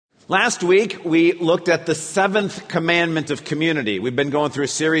Last week, we looked at the seventh commandment of community. We've been going through a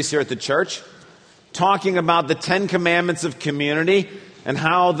series here at the church, talking about the 10 commandments of community and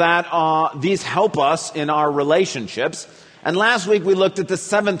how these help us in our relationships. And last week, we looked at the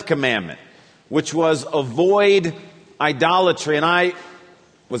seventh commandment, which was avoid idolatry. And I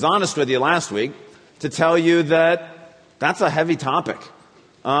was honest with you last week to tell you that that's a heavy topic.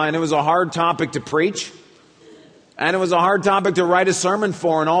 And it was a hard topic to preach. And it was a hard topic to write a sermon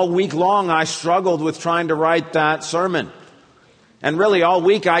for, and all week long I struggled with trying to write that sermon. And really all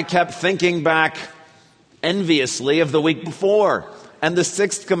week I kept thinking back enviously of the week before, and the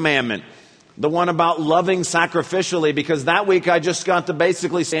sixth commandment, the one about loving sacrificially, because that week I just got to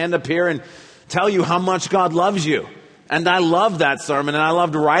basically stand up here and tell you how much God loves you. And I loved that sermon, and I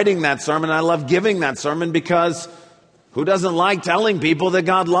loved writing that sermon, and I loved giving that sermon, because who doesn't like telling people that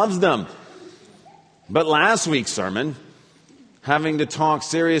God loves them? But last week's sermon, having to talk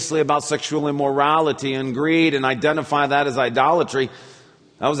seriously about sexual immorality and greed and identify that as idolatry,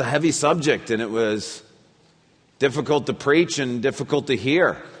 that was a heavy subject, and it was difficult to preach and difficult to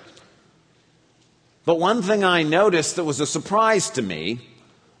hear. But one thing I noticed that was a surprise to me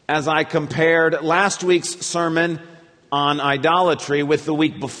as I compared last week's sermon on idolatry with the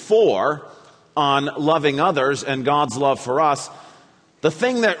week before on loving others and God's love for us, the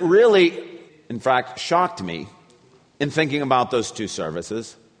thing that really, in fact, shocked me in thinking about those two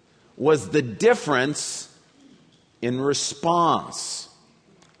services was the difference in response.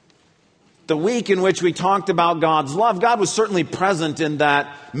 The week in which we talked about God's love, God was certainly present in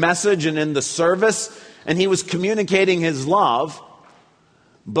that message and in the service, and He was communicating His love.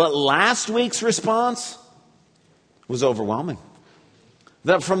 But last week's response was overwhelming.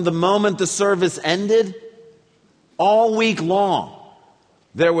 That from the moment the service ended, all week long,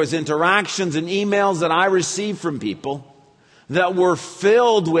 there was interactions and emails that I received from people that were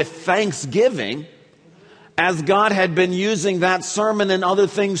filled with thanksgiving as God had been using that sermon and other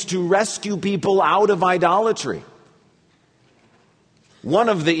things to rescue people out of idolatry. One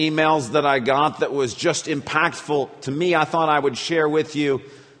of the emails that I got that was just impactful to me, I thought I would share with you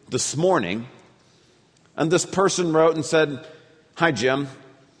this morning. And this person wrote and said, "Hi, Jim.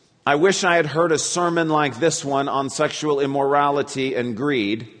 I wish I had heard a sermon like this one on sexual immorality and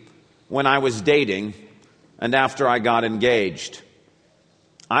greed when I was dating and after I got engaged.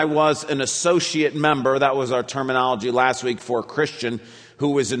 I was an associate member," that was our terminology last week for a Christian who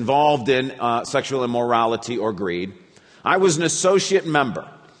was involved in sexual immorality or greed. I was an associate member,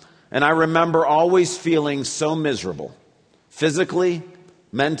 and I remember always feeling so miserable, physically,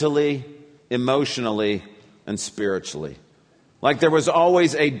 mentally, emotionally, and spiritually. Like there was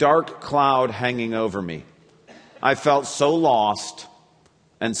always a dark cloud hanging over me. I felt so lost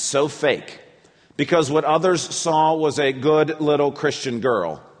and so fake because what others saw was a good little Christian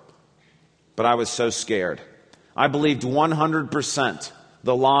girl. But I was so scared. I believed 100%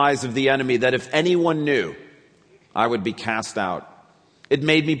 the lies of the enemy that if anyone knew, I would be cast out. It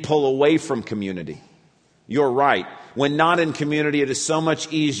made me pull away from community. You're right. When not in community, it is so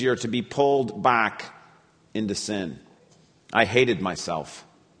much easier to be pulled back into sin. I hated myself.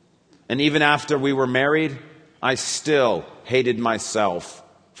 And even after we were married, I still hated myself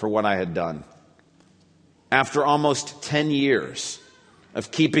for what I had done. After almost 10 years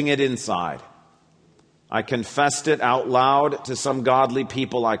of keeping it inside, I confessed it out loud to some godly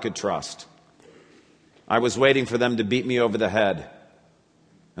people I could trust. I was waiting for them to beat me over the head.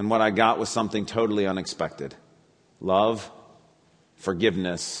 And what I got was something totally unexpected. Love,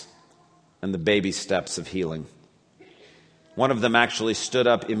 forgiveness, and the baby steps of healing. One of them actually stood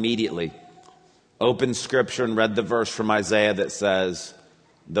up immediately, opened Scripture, and read the verse from Isaiah that says,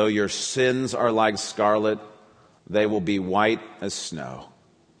 "Though your sins are like scarlet, they will be white as snow."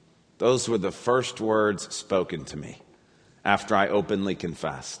 Those were the first words spoken to me after I openly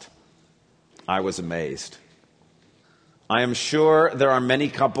confessed. I was amazed. I am sure there are many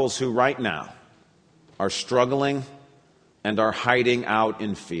couples who right now are struggling and are hiding out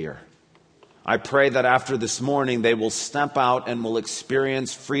in fear. I pray that after this morning, they will step out and will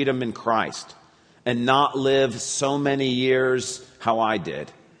experience freedom in Christ and not live so many years how I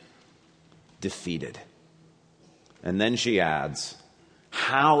did, defeated. And then she adds,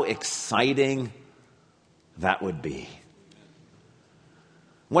 how exciting that would be.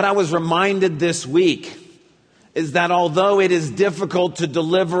 What I was reminded this week is that although it is difficult to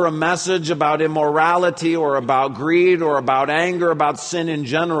deliver a message about immorality or about greed or about anger, about sin in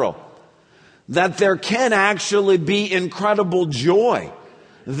general, that there can actually be incredible joy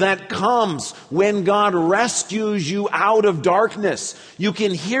that comes when God rescues you out of darkness. You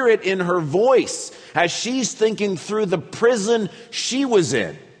can hear it in her voice as she's thinking through the prison she was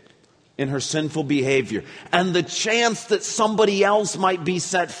in, in her sinful behavior, and the chance that somebody else might be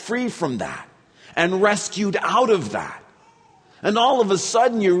set free from that and rescued out of that. And all of a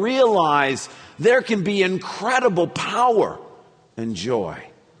sudden you realize there can be incredible power and joy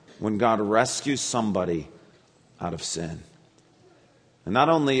when God rescues somebody out of sin. And not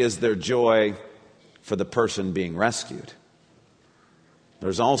only is there joy for the person being rescued,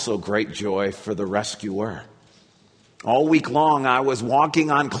 there's also great joy for the rescuer. All week long, I was walking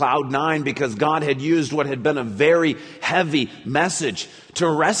on cloud nine because God had used what had been a very heavy message to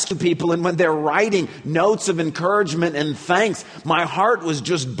rescue people. And when they're writing notes of encouragement and thanks, my heart was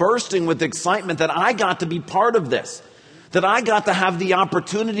just bursting with excitement that I got to be part of this, that I got to have the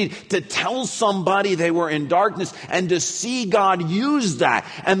opportunity to tell somebody they were in darkness and to see God use that,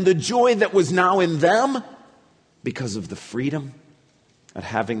 and the joy that was now in them because of the freedom of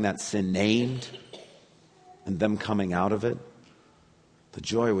having that sin named and them coming out of it. The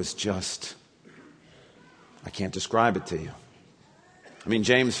joy was just, I can't describe it to you. I mean,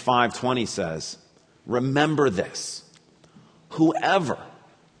 James 5:20 says, remember this, whoever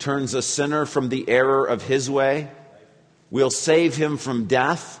turns a sinner from the error of his way will save him from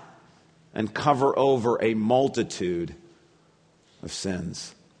death and cover over a multitude of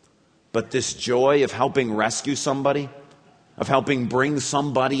sins. But this joy of helping rescue somebody, of helping bring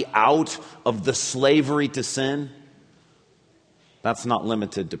somebody out of the slavery to sin, that's not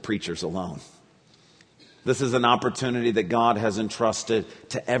limited to preachers alone. This is an opportunity that God has entrusted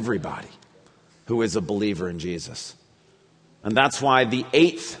to everybody who is a believer in Jesus. And that's why the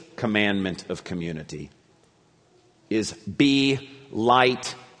 8th commandment of community is be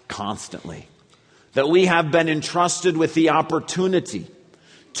light constantly. That we have been entrusted with the opportunity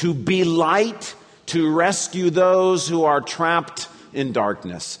to be light, to rescue those who are trapped in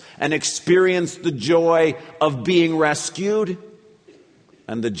darkness and experience the joy of being rescued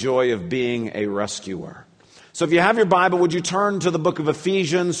and the joy of being a rescuer. So if you have your Bible, would you turn to the book of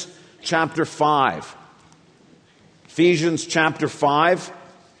Ephesians chapter 5? Ephesians chapter 5.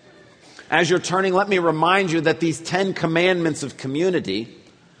 As you're turning, let me remind you that these 10 commandments of community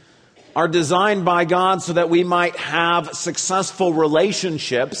are designed by God so that we might have successful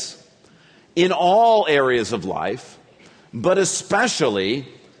relationships in all areas of life, but especially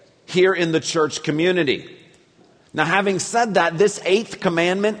here in the church community. Now, having said that, this 8th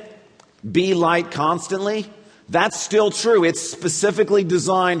commandment, be light constantly, that's still true. It's specifically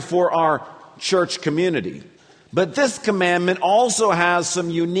designed for our church community. But this commandment also has some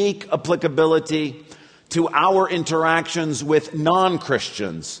unique applicability to our interactions with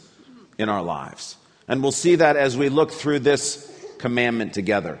non-Christians in our lives. And we'll see that as we look through this commandment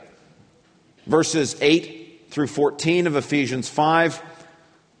together. Verses 8 through 14 of Ephesians 5.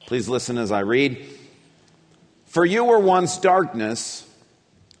 Please listen as I read. For you were once darkness,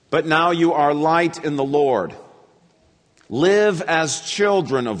 but now you are light in the Lord. Live as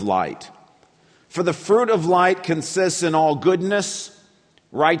children of light. For the fruit of light consists in all goodness,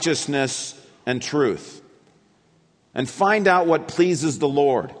 righteousness, and truth. And find out what pleases the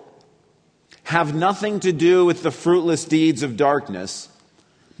Lord. Have nothing to do with the fruitless deeds of darkness,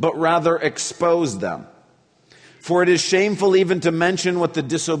 but rather expose them. For it is shameful even to mention what the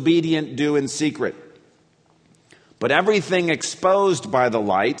disobedient do in secret. But everything exposed by the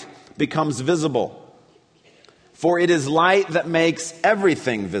light becomes visible. For it is light that makes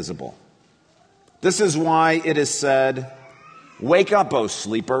everything visible. This is why it is said, wake up, O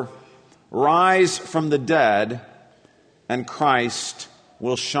sleeper, rise from the dead, and Christ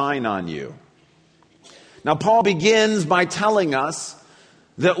will shine on you. Now, Paul begins by telling us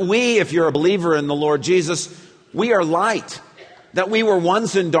that we, if you're a believer in the Lord Jesus, we are light. That we were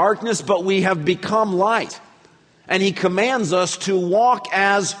once in darkness, but we have become light. And he commands us to walk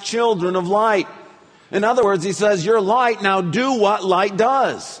as children of light. In other words, he says, you're light, now do what light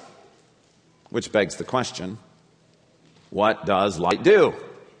does. Which begs the question, what does light do?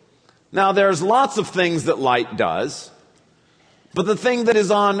 Now, there's lots of things that light does, but the thing that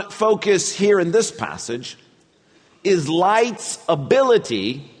is on focus here in this passage is light's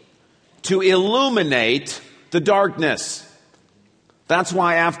ability to illuminate the darkness. That's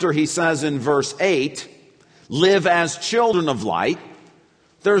why after he says in verse 8, live as children of light,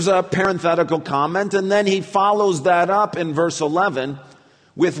 there's a parenthetical comment, and then he follows that up in verse 11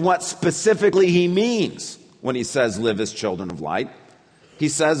 with what specifically he means when he says live as children of light. He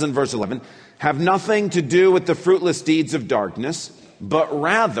says in verse 11, have nothing to do with the fruitless deeds of darkness, but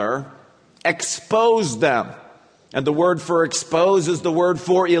rather expose them. And the word for expose is the word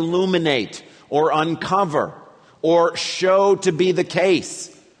for illuminate or uncover or show to be the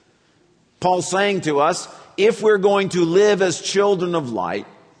case. Paul's saying to us, if we're going to live as children of light,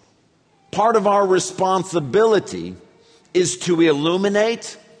 Part of our responsibility is to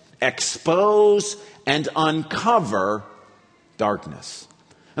illuminate, expose, and uncover darkness.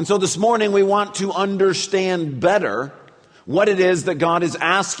 And so this morning we want to understand better what it is that God is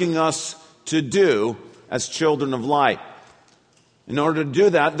asking us to do as children of light. In order to do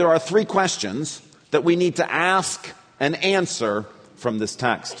that, there are 3 questions that we need to ask and answer from this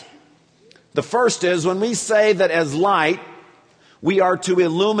text. The first is, when we say that as light, we are to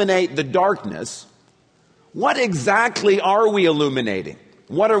illuminate the darkness, what exactly are we illuminating?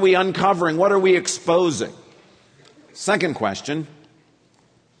 What are we uncovering? What are we exposing? Second question,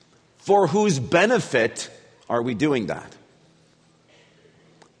 for whose benefit are we doing that?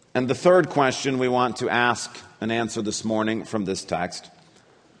 And the third question we want to ask and answer this morning from this text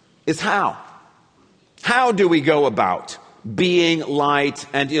is how? How do we go about being light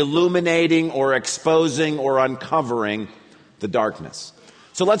and illuminating or exposing or uncovering the darkness?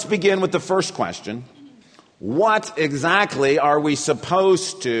 So let's begin with the first question. What exactly are we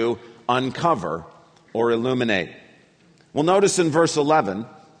supposed to uncover or illuminate? Well, notice in verse 11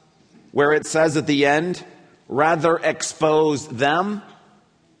 where it says at the end, rather expose them.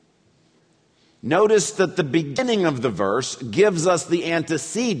 Notice that the beginning of the verse gives us the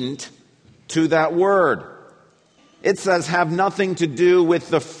antecedent to that word. It says, have nothing to do with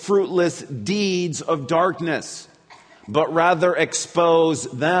the fruitless deeds of darkness, but rather expose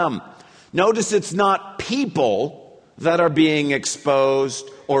them. Notice it's not people that are being exposed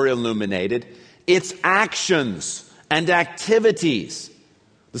or illuminated. It's actions and activities.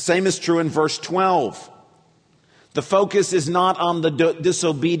 The same is true in verse 12. The focus is not on the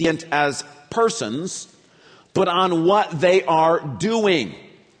disobedient as persons, but on what they are doing.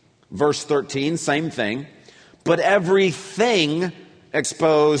 Verse 13, same thing. But everything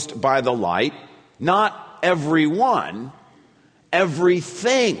exposed by the light, not everyone,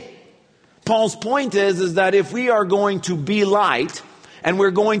 everything. Paul's point is that if we are going to be light and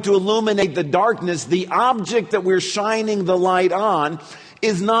we're going to illuminate the darkness, the object that we're shining the light on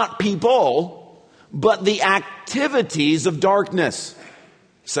is not people, but the activities of darkness.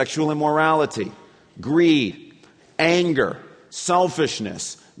 Sexual immorality, greed, anger,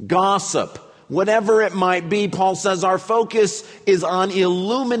 selfishness, gossip, whatever it might be, Paul says our focus is on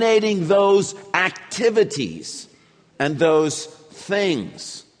illuminating those activities and those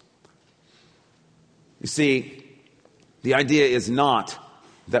things. You see, the idea is not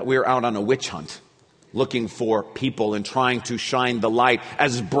that we're out on a witch hunt looking for people and trying to shine the light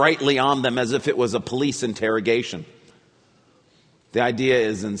as brightly on them as if it was a police interrogation. The idea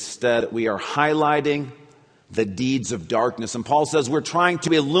is instead we are highlighting the deeds of darkness. And Paul says we're trying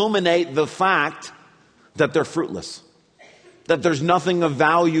to illuminate the fact that they're fruitless, that there's nothing of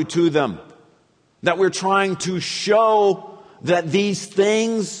value to them, that we're trying to show that these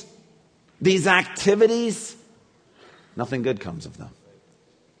things, these activities, nothing good comes of them.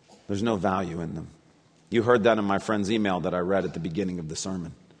 There's no value in them. You heard that in my friend's email that I read at the beginning of the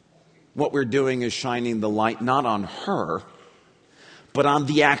sermon. What we're doing is shining the light not on her, but on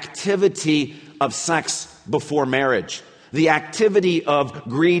the activity of sex before marriage, the activity of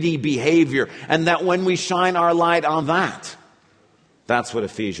greedy behavior, and that when we shine our light on that, that's what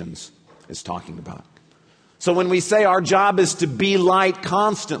Ephesians is talking about. So when we say our job is to be light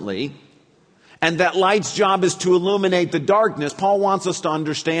constantly, and that light's job is to illuminate the darkness, Paul wants us to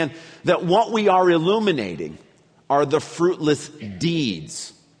understand that what we are illuminating are the fruitless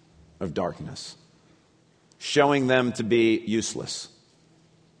deeds of darkness, showing them to be useless,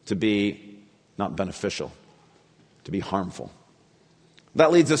 to be not beneficial, to be harmful.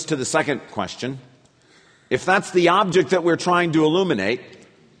 That leads us to the second question. If that's the object that we're trying to illuminate,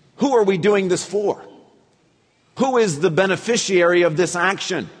 who are we doing this for? Who is the beneficiary of this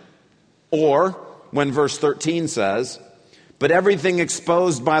action? Or, when verse 13 says, but everything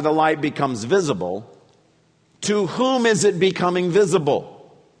exposed by the light becomes visible, to whom is it becoming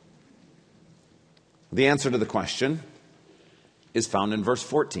visible? The answer to the question is found in verse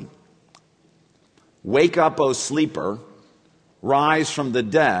 14. Wake up, O sleeper, rise from the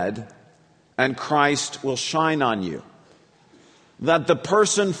dead, and Christ will shine on you. That the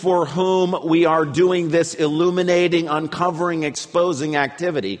person for whom we are doing this illuminating, uncovering, exposing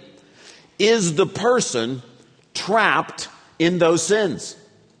activity is the person trapped in those sins.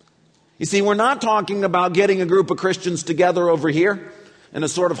 You see, we're not talking about getting a group of Christians together over here in a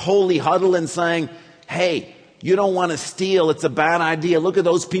sort of holy huddle and saying, hey, you don't want to steal. It's a bad idea. Look at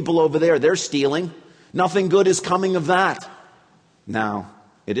those people over there. They're stealing. Nothing good is coming of that. Now,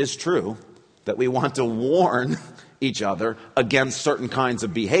 it is true that we want to warn each other against certain kinds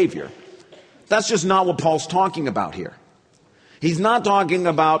of behavior. That's just not what Paul's talking about here. He's not talking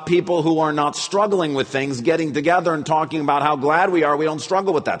about people who are not struggling with things, getting together and talking about how glad we are we don't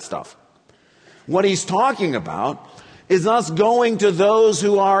struggle with that stuff. What he's talking about is us going to those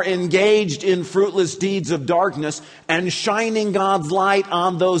who are engaged in fruitless deeds of darkness and shining God's light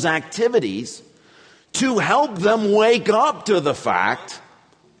on those activities to help them wake up to the fact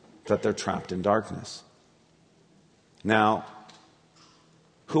that they're trapped in darkness. Now,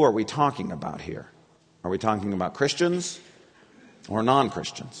 who are we talking about here? Are we talking about Christians or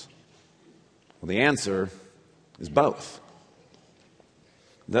non-Christians? Well, the answer is both.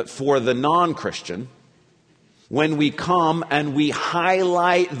 That for the non-Christian, when we come and we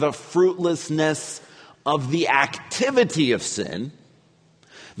highlight the fruitlessness of the activity of sin,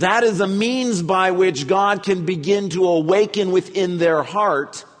 that is a means by which God can begin to awaken within their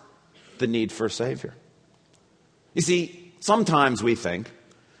heart the need for a Savior. You see, sometimes we think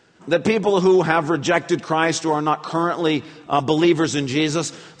that people who have rejected Christ or are not currently believers in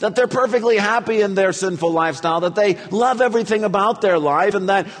Jesus, that they're perfectly happy in their sinful lifestyle, that they love everything about their life, and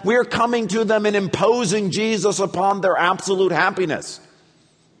that we're coming to them and imposing Jesus upon their absolute happiness.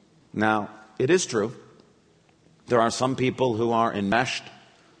 Now, it is true. There are some people who are enmeshed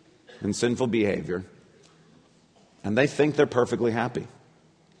in sinful behavior, and they think they're perfectly happy.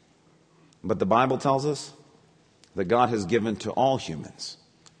 But the Bible tells us that God has given to all humans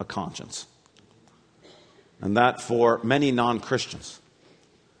a conscience. And that for many non-Christians,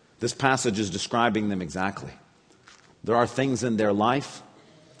 this passage is describing them exactly. There are things in their life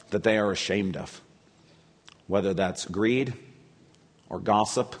that they are ashamed of, whether that's greed or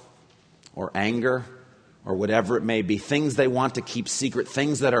gossip or anger or whatever it may be, things they want to keep secret,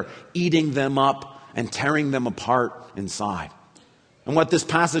 things that are eating them up and tearing them apart inside. And what this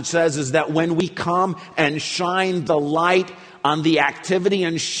passage says is that when we come and shine the light on the activity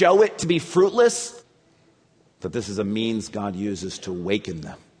and show it to be fruitless, that this is a means God uses to awaken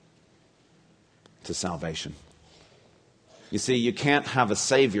them to salvation. You see, you can't have a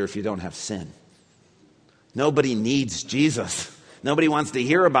Savior if you don't have sin. Nobody needs Jesus. Nobody wants to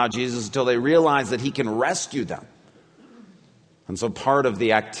hear about Jesus until they realize that He can rescue them. And so part of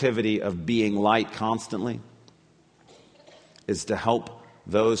the activity of being light constantly is to help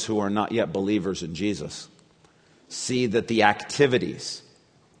those who are not yet believers in Jesus see that the activities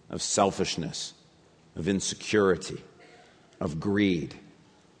of selfishness, of insecurity, of greed,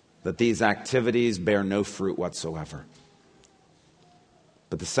 that these activities bear no fruit whatsoever.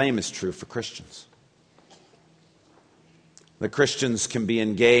 But the same is true for Christians. The Christians can be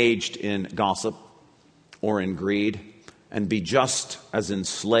engaged in gossip or in greed and be just as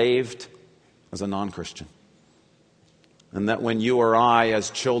enslaved as a non-Christian. And that when you or I,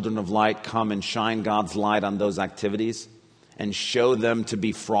 as children of light, come and shine God's light on those activities and show them to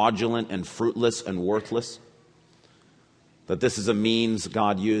be fraudulent and fruitless and worthless, that this is a means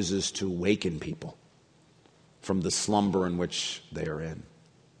God uses to awaken people from the slumber in which they are in.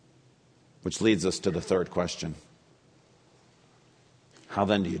 Which leads us to the third question. How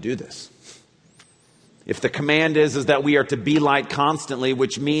then do you do this? If the command is that we are to be light constantly,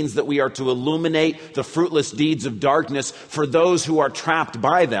 which means that we are to illuminate the fruitless deeds of darkness for those who are trapped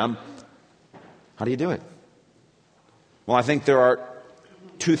by them, how do you do it? Well, I think there are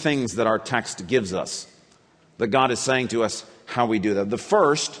two things that our text gives us, that God is saying to us how we do that. The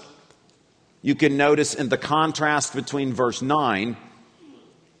first, you can notice in the contrast between verse 9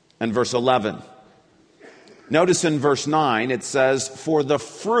 and verse 11. Notice in verse 9 it says, "For the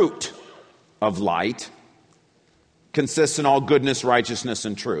fruit of light consists in all goodness, righteousness,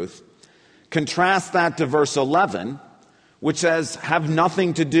 and truth." Contrast that to verse 11, which says, "Have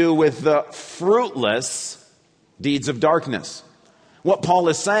nothing to do with the fruitless deeds of darkness." What Paul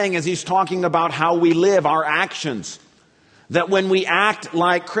is saying is he's talking about how we live, our actions. That when we act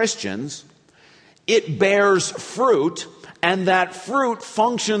like Christians, it bears fruit, and that fruit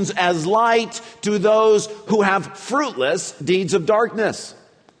functions as light to those who have fruitless deeds of darkness.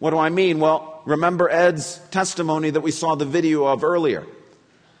 What do I mean? Well, remember Ed's testimony that we saw the video of earlier.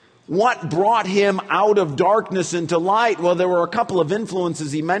 What brought him out of darkness into light? Well, there were a couple of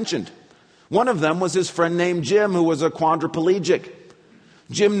influences he mentioned. One of them was his friend named Jim, who was a quadriplegic.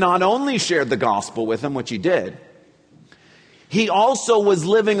 Jim not only shared the gospel with him, which he did, he also was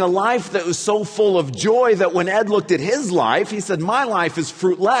living a life that was so full of joy that when Ed looked at his life, he said, "My life is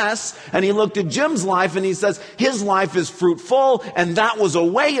fruitless." And he looked at Jim's life and he says, "His life is fruitful." And that was a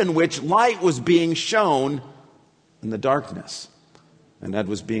way in which light was being shown in the darkness. And Ed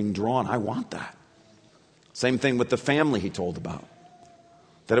was being drawn. I want that. Same thing with the family he told about.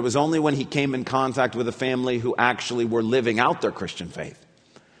 That it was only when he came in contact with a family who actually were living out their Christian faith,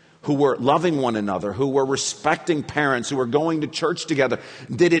 who were loving one another, who were respecting parents, who were going to church together?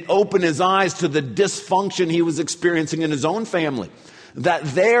 Did it open his eyes to the dysfunction he was experiencing in his own family? That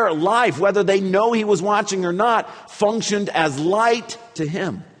their life, whether they know he was watching or not, functioned as light to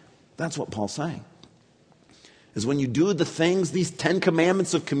him. That's what Paul's saying. Is when you do the things, these 10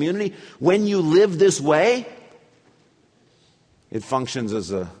 commandments of community, when you live this way, it functions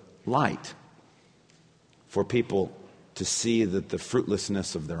as a light for people to see that the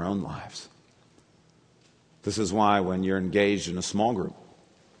fruitlessness of their own lives. This is why when you're engaged in a small group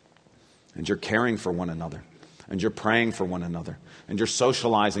and you're caring for one another and you're praying for one another and you're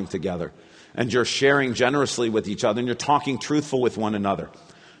socializing together and you're sharing generously with each other and you're talking truthful with one another,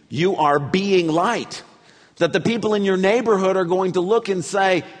 you are being light. That the people in your neighborhood are going to look and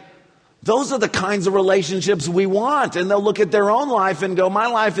say, those are the kinds of relationships we want. And they'll look at their own life and go, my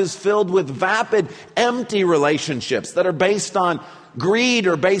life is filled with vapid, empty relationships that are based on greed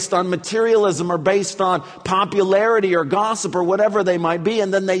or based on materialism or based on popularity or gossip or whatever they might be.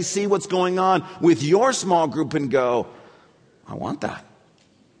 And then they see what's going on with your small group and go, I want that.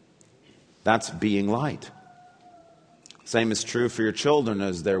 That's being light. Same is true for your children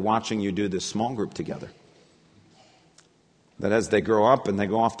as they're watching you do this small group together. That as they grow up and they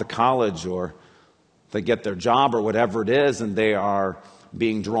go off to college or they get their job or whatever it is and they are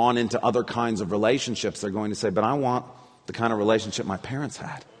being drawn into other kinds of relationships, they're going to say, but I want the kind of relationship my parents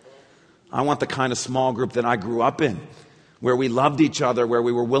had. I want the kind of small group that I grew up in, where we loved each other, where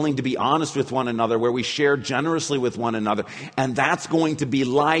we were willing to be honest with one another, where we shared generously with one another. And that's going to be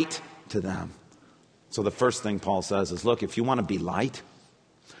light to them. So the first thing Paul says is, look, if you want to be light,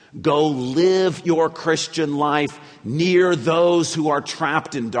 go live your Christian life near those who are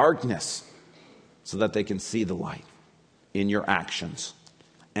trapped in darkness so that they can see the light in your actions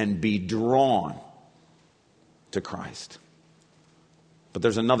and be drawn to Christ. But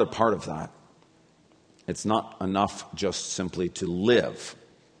there's another part of that. It's not enough just simply to live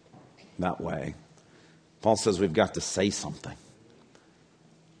that way. Paul says we've got to say something.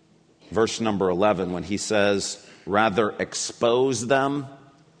 Verse number 11, when he says, rather expose them,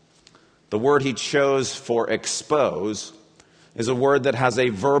 the word he chose for expose is a word that has a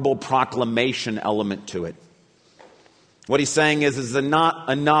verbal proclamation element to it. What he's saying is not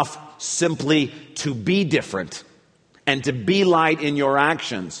enough simply to be different and to be light in your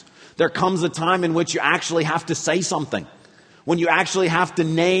actions. There comes a time in which you actually have to say something. When you actually have to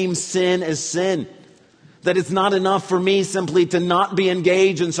name sin as sin. That it's not enough for me simply to not be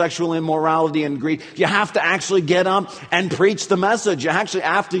engaged in sexual immorality and greed. You have to actually get up and preach the message. You actually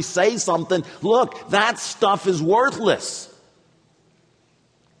have to say something. Look, that stuff is worthless.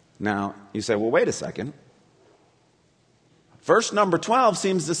 Now, you say, well, wait a second. Verse number 12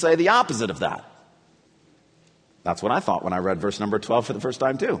 seems to say the opposite of that. That's what I thought when I read verse number 12 for the first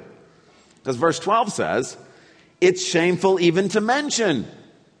time too. Because verse 12 says, it's shameful even to mention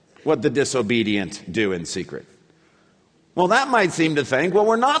what the disobedient do in secret. Well, that might seem to think, well,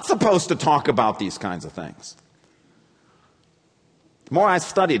 we're not supposed to talk about these kinds of things. The more I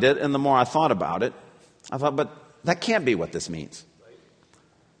studied it and the more I thought about it, I thought, but that can't be what this means.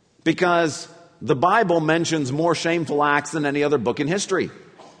 Because the Bible mentions more shameful acts than any other book in history.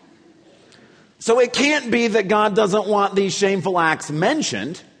 So it can't be that God doesn't want these shameful acts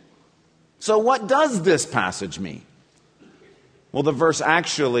mentioned. So what does this passage mean? Well, the verse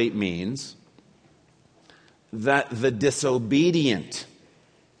actually means that the disobedient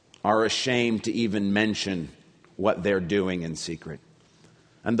are ashamed to even mention what they're doing in secret.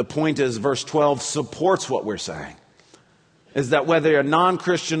 And the point is, verse 12 supports what we're saying. Is that whether you're a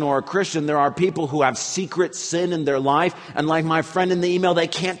non-Christian or a Christian, there are people who have secret sin in their life. And like my friend in the email, they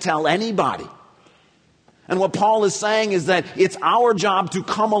can't tell anybody. And what Paul is saying is that it's our job to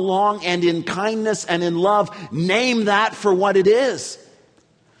come along and in kindness and in love, name that for what it is.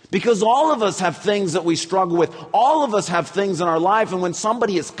 Because all of us have things that we struggle with. All of us have things in our life. And when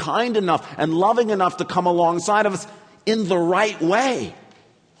somebody is kind enough and loving enough to come alongside of us in the right way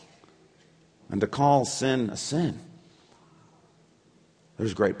and to call sin a sin,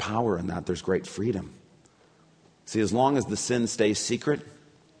 there's great power in that. There's great freedom. See, as long as the sin stays secret,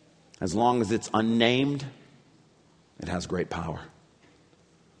 as long as it's unnamed, it has great power.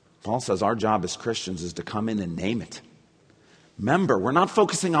 Paul says our job as Christians is to come in and name it. Remember, we're not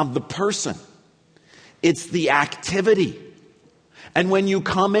focusing on the person. It's the activity. And when you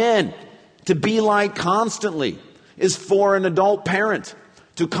come in, to be light constantly is for an adult parent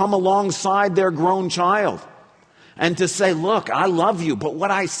to come alongside their grown child and to say, look, I love you, but what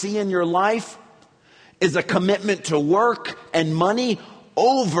I see in your life is a commitment to work and money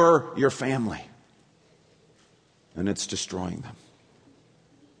over your family. And it's destroying them.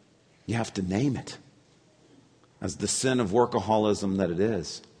 You have to name it as the sin of workaholism that it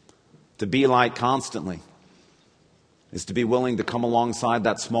is. To be light constantly is to be willing to come alongside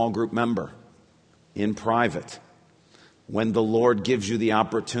that small group member in private when the Lord gives you the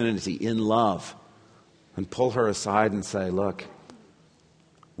opportunity in love, and pull her aside and say, look,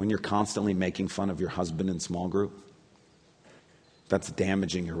 when you're constantly making fun of your husband in small group, that's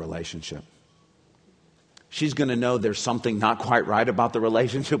damaging your relationship. She's going to know there's something not quite right about the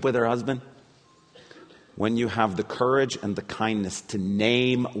relationship with her husband when you have the courage and the kindness to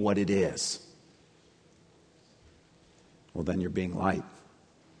name what it is. Well, then you're being light,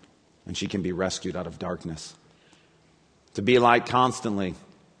 and she can be rescued out of darkness. To be light constantly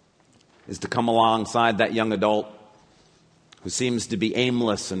is to come alongside that young adult who seems to be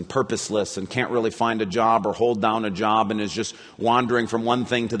aimless and purposeless and can't really find a job or hold down a job and is just wandering from one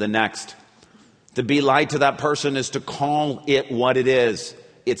thing to the next. To be light to that person is to call it what it is.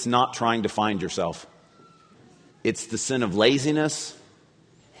 It's not trying to find yourself. It's the sin of laziness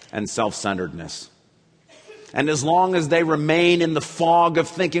and self-centeredness. And as long as they remain in the fog of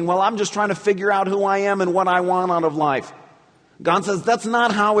thinking, well, I'm just trying to figure out who I am and what I want out of life, God says that's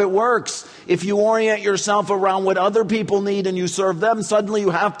not how it works. If you orient yourself around what other people need and you serve them, suddenly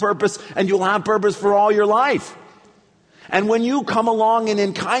you have purpose, and you'll have purpose for all your life. And when you come along and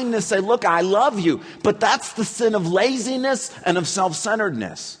in kindness say, look, I love you, but that's the sin of laziness and of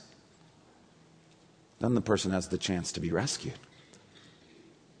self-centeredness, then the person has the chance to be rescued.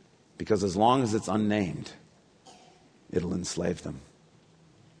 Because as long as it's unnamed, it'll enslave them.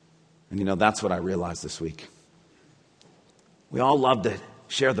 And that's what I realized this week. We all love to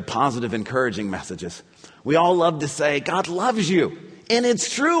share the positive, encouraging messages. We all love to say, God loves you. And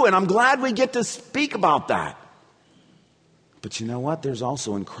it's true, and I'm glad we get to speak about that. But you know what? There's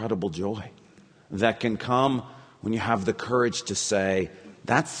also incredible joy that can come when you have the courage to say,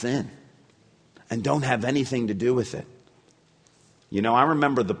 that's sin, and don't have anything to do with it. I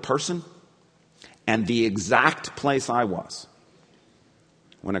remember the person and the exact place I was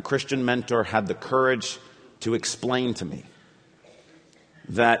when a Christian mentor had the courage to explain to me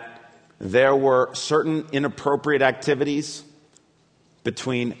that there were certain inappropriate activities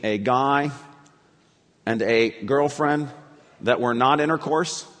between a guy and a girlfriend that were not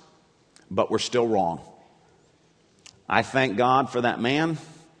intercourse, but were still wrong. I thank God for that man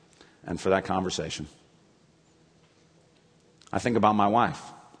and for that conversation. I think about my wife,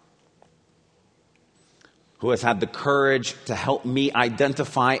 who has had the courage to help me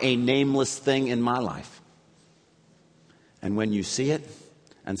identify a nameless thing in my life. And when you see it,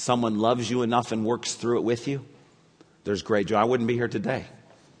 and someone loves you enough and works through it with you, there's great joy. I wouldn't be here today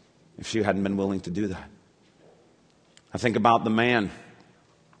if she hadn't been willing to do that. I think about the man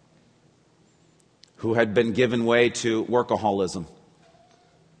who had been given way to workaholism,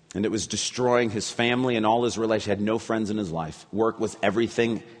 and it was destroying his family and all his relations. He had no friends in his life. Work was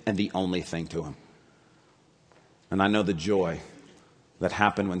everything and the only thing to him. And I know the joy that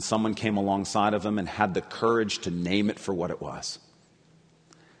happened when someone came alongside of him and had the courage to name it for what it was,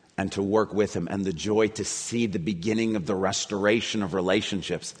 and to work with him, and the joy to see the beginning of the restoration of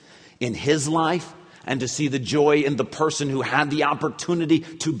relationships in his life, and to see the joy in the person who had the opportunity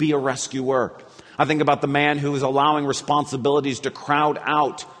to be a rescuer. I think about the man who was allowing responsibilities to crowd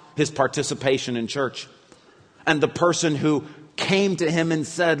out his participation in church, and the person who came to him and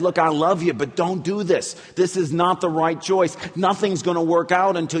said, look, I love you, but don't do this. This is not the right choice. Nothing's going to work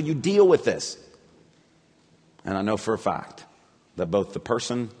out until you deal with this. And I know for a fact that both the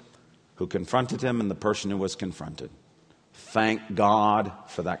person who confronted him and the person who was confronted, thank God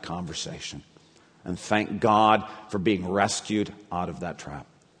for that conversation. And thank God for being rescued out of that trap.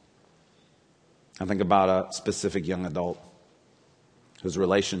 I think about a specific young adult whose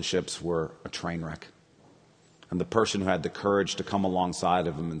relationships were a train wreck. And the person who had the courage to come alongside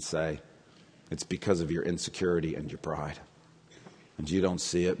of him and say, it's because of your insecurity and your pride. And you don't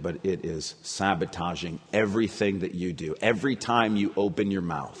see it, but it is sabotaging everything that you do. Every time you open your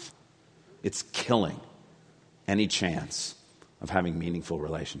mouth, it's killing any chance of having meaningful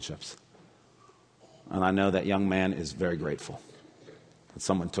relationships. And I know that young man is very grateful that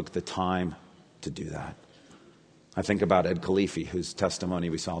someone took the time to do that. I think about Ed Khalifi, whose testimony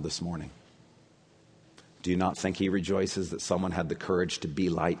we saw this morning. Do you not think he rejoices that someone had the courage to be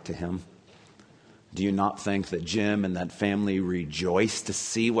light to him? Do you not think that Jim and that family rejoice to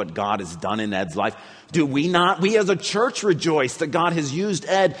see what God has done in Ed's life? Do we not? We as a church rejoice that God has used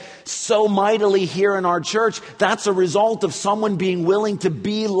Ed so mightily here in our church. That's a result of someone being willing to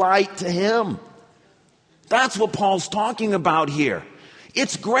be light to him. That's what Paul's talking about here.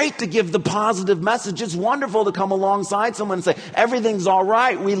 It's great to give the positive message. It's wonderful to come alongside someone and say, everything's all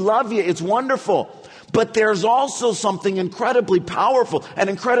right. We love you. It's wonderful. But there's also something incredibly powerful and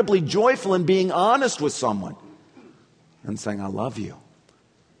incredibly joyful in being honest with someone and saying, I love you.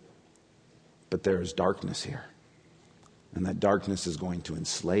 But there is darkness here. And that darkness is going to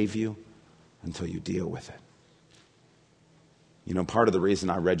enslave you until you deal with it. You know, part of the reason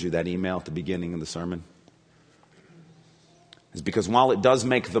I read you that email at the beginning of the sermon is because while it does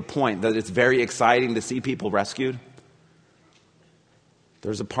make the point that it's very exciting to see people rescued,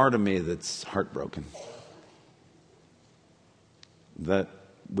 there's a part of me that's heartbroken that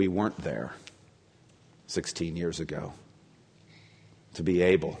we weren't there 16 years ago to be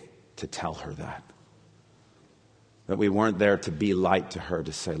able to tell her that. That we weren't there to be light to her,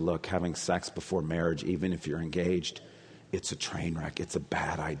 to say, look, having sex before marriage, even if you're engaged, it's a train wreck. It's a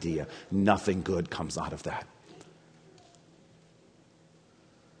bad idea. Nothing good comes out of that.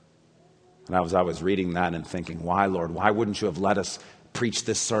 And as I was reading that and thinking, why, Lord? Why wouldn't you have let us preach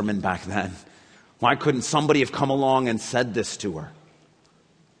this sermon back then? Why couldn't somebody have come along and said this to her?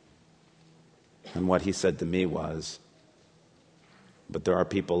 And what he said to me was, but there are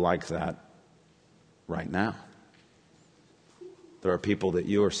people like that right now. There are people that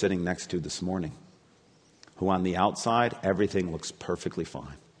you are sitting next to this morning who on the outside, everything looks perfectly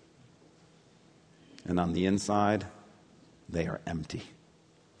fine. And on the inside, they are empty,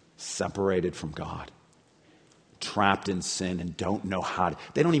 separated from God, trapped in sin and don't know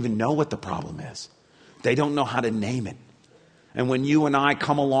they don't even know what the problem is. They don't know how to name it. And when you and I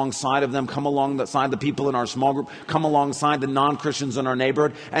come alongside of them, come alongside the people in our small group, come alongside the non-Christians in our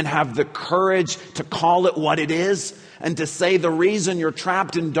neighborhood and have the courage to call it what it is and to say the reason you're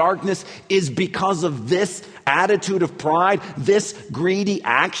trapped in darkness is because of this attitude of pride, this greedy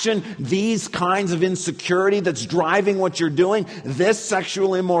action, these kinds of insecurity that's driving what you're doing, this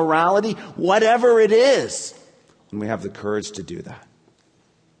sexual immorality, whatever it is. And we have the courage to do that.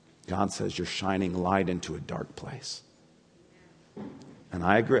 God says you're shining light into a dark place. And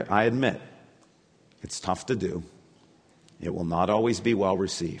I agree. I admit, it's tough to do. It will not always be well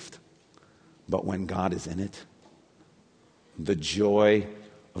received. But when God is in it, the joy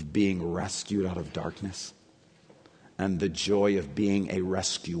of being rescued out of darkness and the joy of being a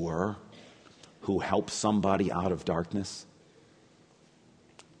rescuer who helps somebody out of darkness,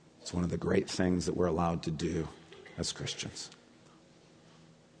 it's one of the great things that we're allowed to do as Christians.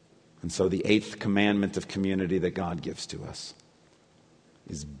 And so the 8th commandment of community that God gives to us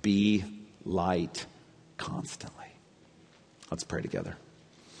is be light constantly. Let's pray together.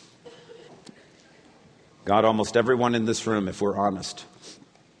 God, almost everyone in this room, if we're honest,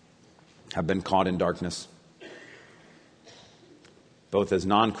 have been caught in darkness, both as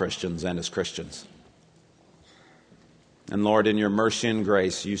non-Christians and as Christians. And Lord, in your mercy and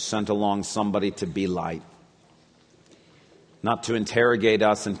grace, you sent along somebody to be light, not to interrogate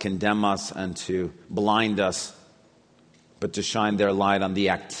us and condemn us and to blind us, but to shine their light on the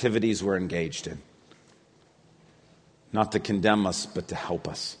activities we're engaged in. Not to condemn us, but to help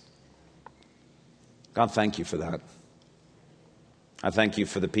us. God, thank you for that. I thank you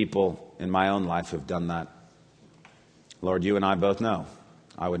for the people in my own life who've done that. Lord, you and I both know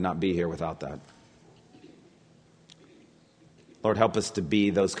I would not be here without that. Lord, help us to be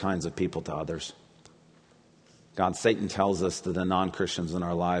those kinds of people to others. God, Satan tells us that the non-Christians in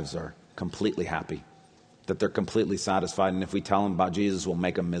our lives are completely happy, that they're completely satisfied, and if we tell them about Jesus, we'll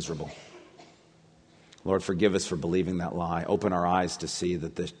make them miserable. Lord, forgive us for believing that lie. Open our eyes to see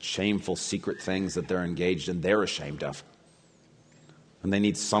that the shameful secret things that they're engaged in, they're ashamed of. And they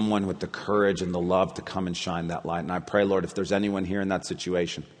need someone with the courage and the love to come and shine that light. And I pray, Lord, if there's anyone here in that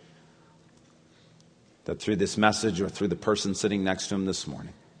situation, that through this message or through the person sitting next to him this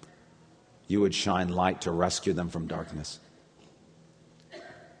morning, you would shine light to rescue them from darkness.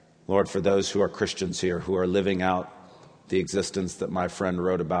 Lord, for those who are Christians here, who are living out the existence that my friend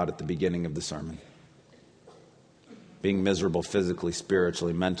wrote about at the beginning of the sermon, being miserable physically,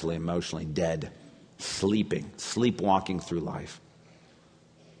 spiritually, mentally, emotionally, dead, sleepwalking through life.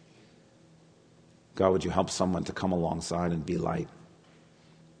 God, would you help someone to come alongside and be light?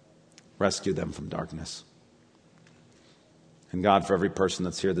 Rescue them from darkness. And God, for every person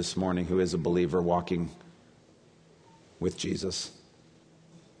that's here this morning who is a believer walking with Jesus,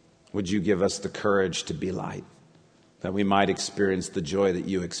 would you give us the courage to be light, that we might experience the joy that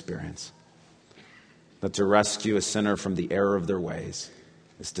you experience? That to rescue a sinner from the error of their ways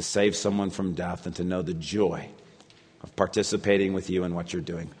is to save someone from death and to know the joy of participating with you in what you're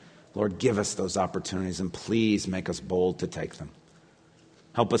doing. Lord, give us those opportunities and please make us bold to take them.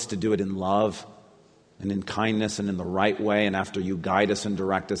 Help us to do it in love and in kindness and in the right way, and after you guide us and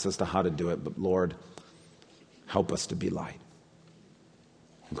direct us as to how to do it. But Lord, help us to be light.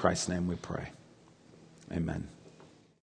 In Christ's name we pray. Amen.